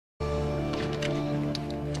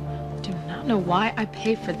know why I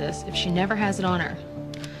pay for this if she never has it on her.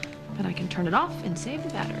 But I can turn it off and save the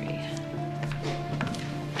battery.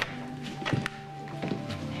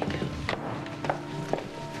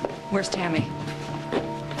 Where's Tammy?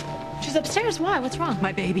 She's upstairs. Why? What's wrong?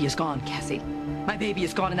 My baby is gone, Cassie. My baby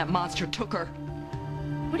is gone and that monster took her.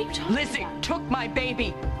 What are you talking Lizzie about? took my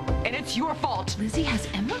baby, and it's your fault. Lizzie has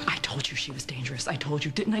Emma? I told you she was dangerous. I told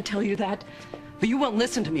you. Didn't I tell you that? But you won't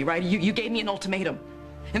listen to me, right? You gave me an ultimatum.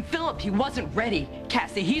 And Philip, he wasn't ready.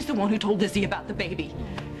 Cassie, he's the one who told Lizzie about the baby.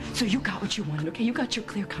 So you got what you wanted, okay? You got your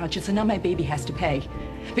clear conscience, and now my baby has to pay.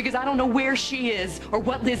 Because I don't know where she is or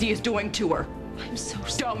what Lizzie is doing to her. I'm so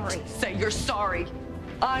sorry. Don't say you're sorry.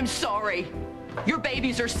 I'm sorry. Your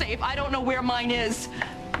babies are safe. I don't know where mine is.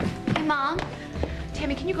 Hey, Mom.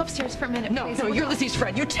 Tammy, can you go upstairs for a minute, No, please? no, you're Lizzie's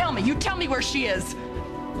friend. You tell me where she is.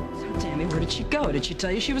 So, Tammy, where did she go? Did she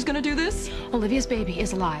tell you she was gonna do this? Olivia's baby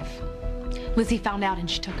is alive. Lizzie found out and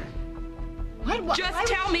she took her. What? Just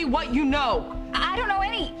tell me what you know. I don't know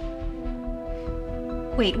any...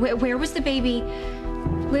 Wait, where was the baby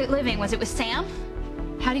living? Was it with Sam?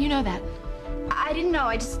 How do you know that? I didn't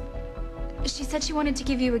know. She said she wanted to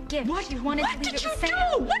give you a gift. What? She wanted What to leave did it you with Sam.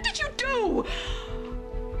 do? What did you do?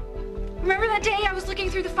 Remember that day I was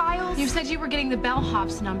looking through the files? You said you were getting the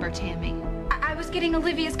bellhop's number, Tammy. I was getting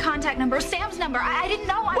Olivia's contact number, Sam's number. I didn't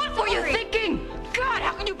know. What were you thinking? God,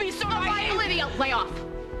 how can you be so naive? Olivia, lay off.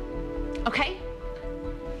 Okay?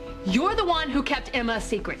 You're the one who kept Emma a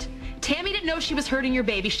secret. Tammy didn't know she was hurting your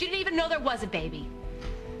baby. She didn't even know there was a baby.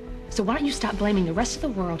 So why don't you stop blaming the rest of the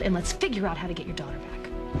world and let's figure out how to get your daughter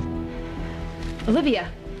back.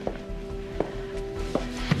 Olivia.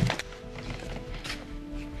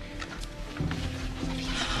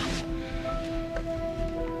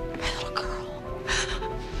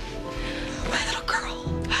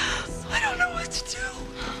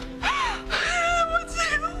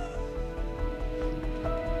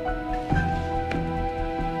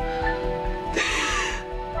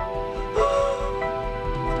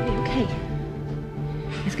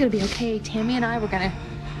 It's gonna be okay. Tammy and I, we're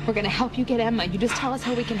gonna help you get Emma. You just tell us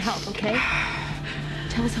how we can help, okay?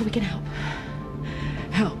 Tell us how we can help.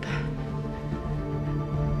 Help.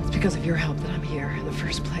 It's because of your help that I'm here in the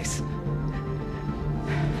first place.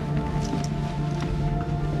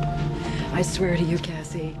 I swear to you,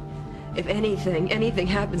 Cassie, if anything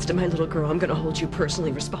happens to my little girl, I'm gonna hold you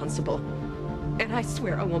personally responsible. And I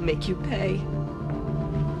swear I won't make you pay.